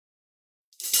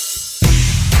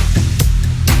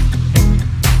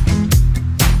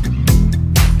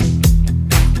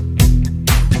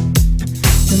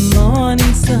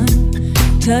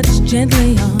touched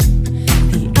gently on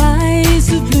the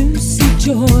eyes of Lucy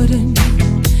Jordan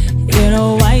in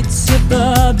a white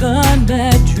suburban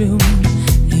bedroom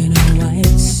in a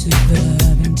white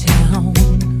suburban town.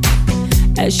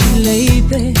 As she lay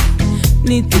there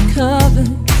neath the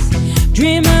covers,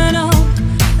 dreaming of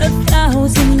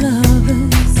 1,000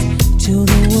 lovers, till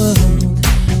the world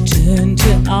turned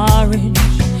to orange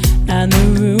and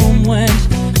the room went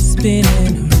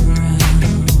spinning around.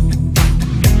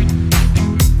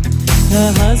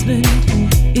 Her husband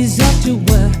is off to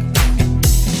work,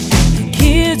 the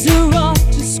kids are off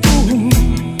to school,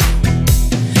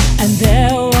 and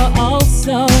there were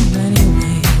also many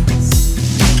ways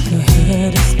for her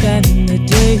to spend the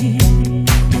day.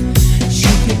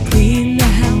 She could clean the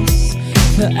house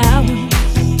for hours,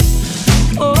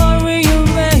 or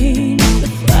rearrange the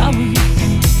flowers,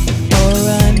 or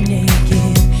run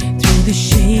naked through the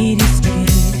shady street,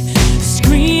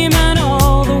 screaming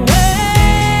all the way.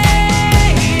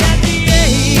 At the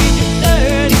age of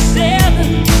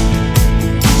 37,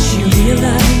 she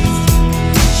realized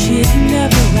she'd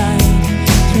never ride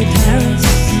through Paris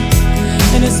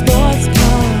in a sports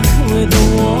car with a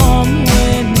warm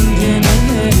wind in her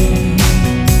hair.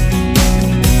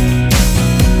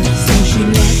 So she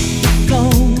let the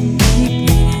phone keep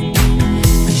ringing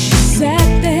as she sat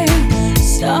there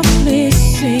softly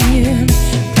singing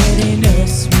pretty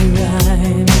nursery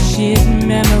rhymes she'd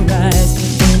memorized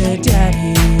in her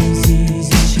daddy's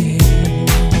easy chair.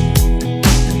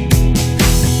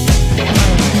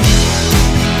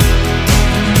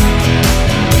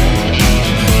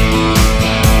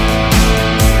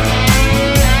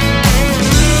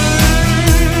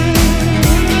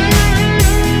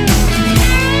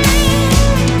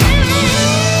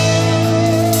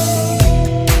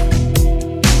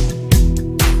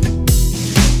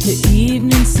 The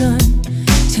evening sun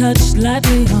touched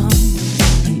lightly on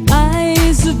the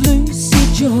eyes of Lucy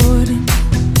Jordan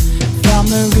from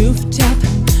the rooftop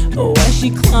where she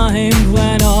climbed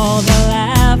when all the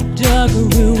laughter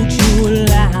grew too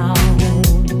loud.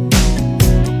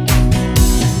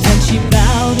 And she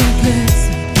bowed and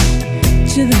curtsied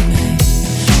to the man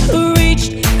who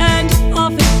reached and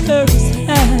offered her his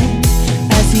hand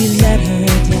as he led her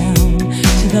down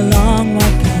to the long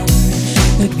white garden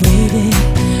that waited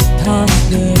past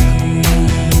the crowd.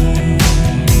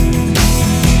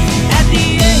 At the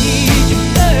age of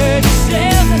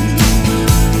 37,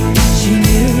 she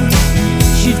knew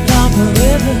she'd found her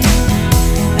river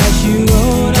as she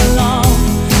rode along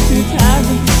through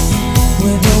Paris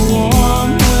with a warm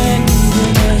wind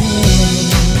in her hair.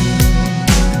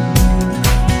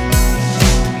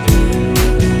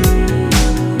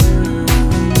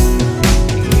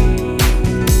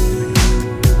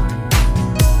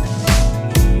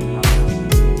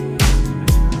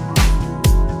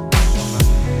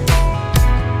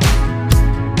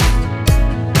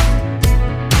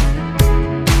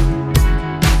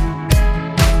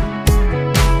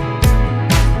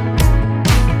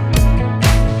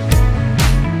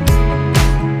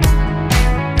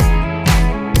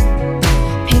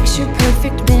 Picture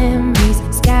perfect memories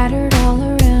scattered all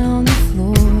around the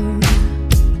floor.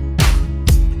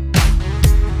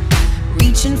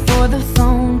 Reaching for the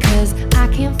phone 'cause I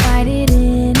can't fight it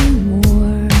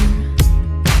anymore.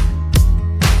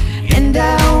 And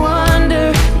I wonder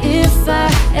if I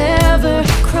ever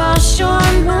cross your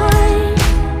mind.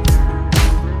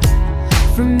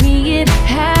 For me it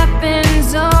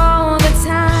happens all the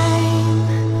time.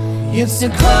 It's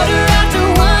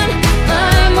 1:15,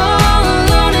 I'm all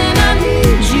alone and I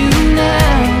need you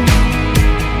now.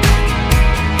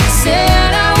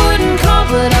 Said I wouldn't call,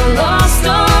 but I've lost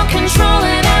all control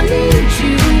and I need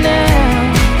you now.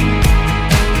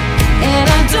 And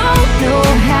I don't know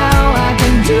how I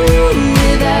can do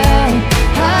without.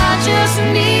 I just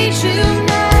need you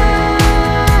now.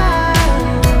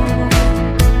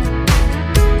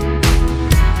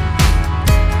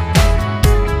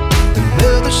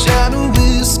 Another shot of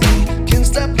whiskey, can't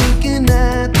stop looking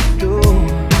at the door.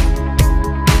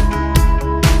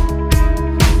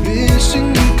 Wishing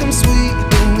you come sweet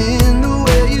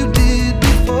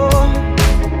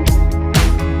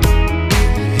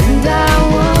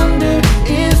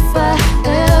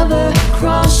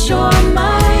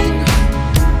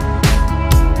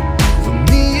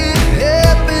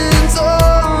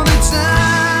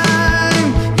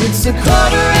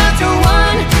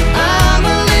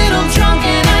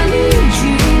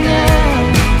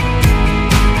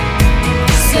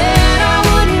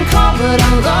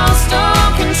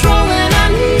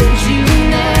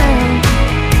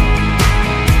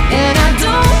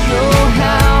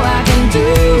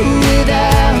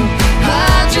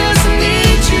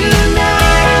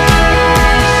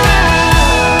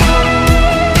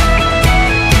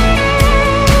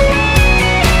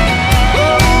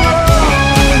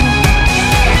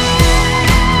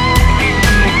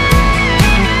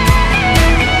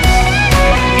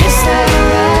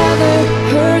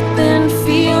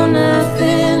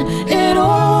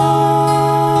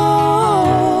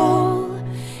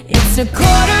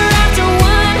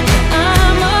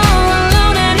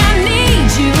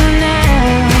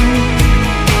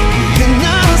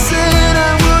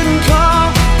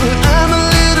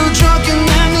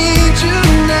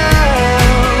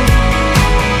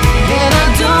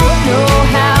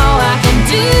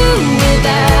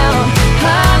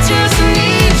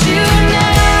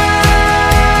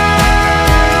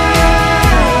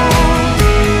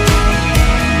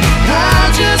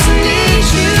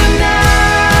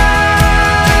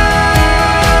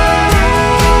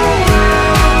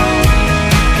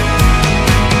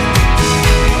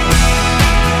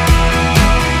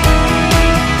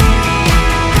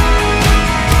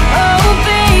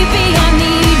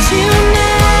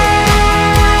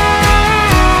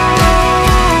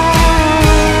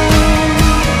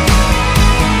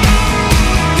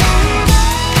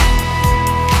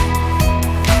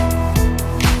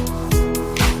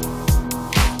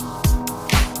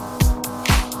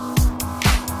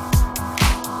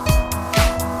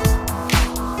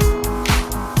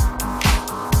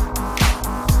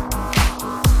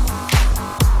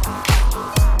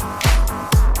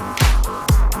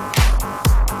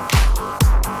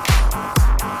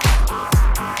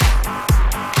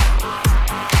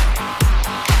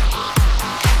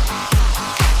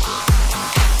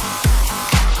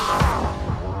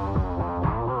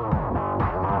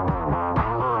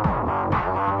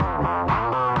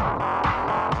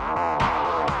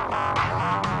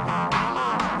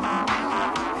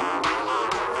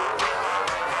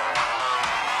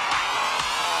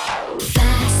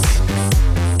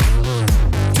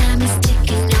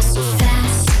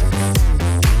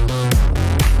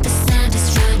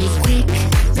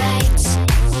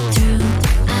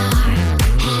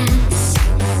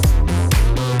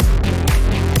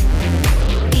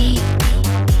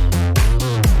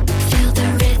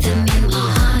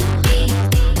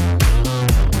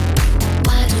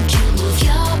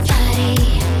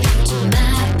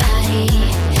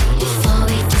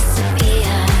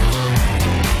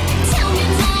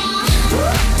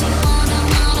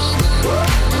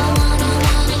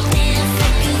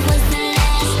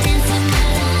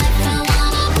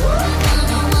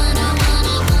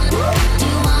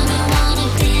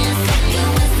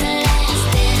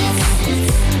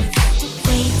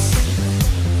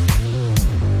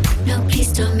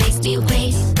makes me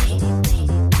wait.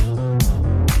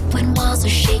 When walls are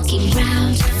shaking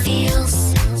round,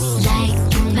 feels like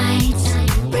you might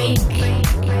break.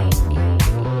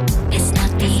 It's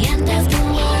not the end of the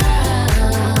world.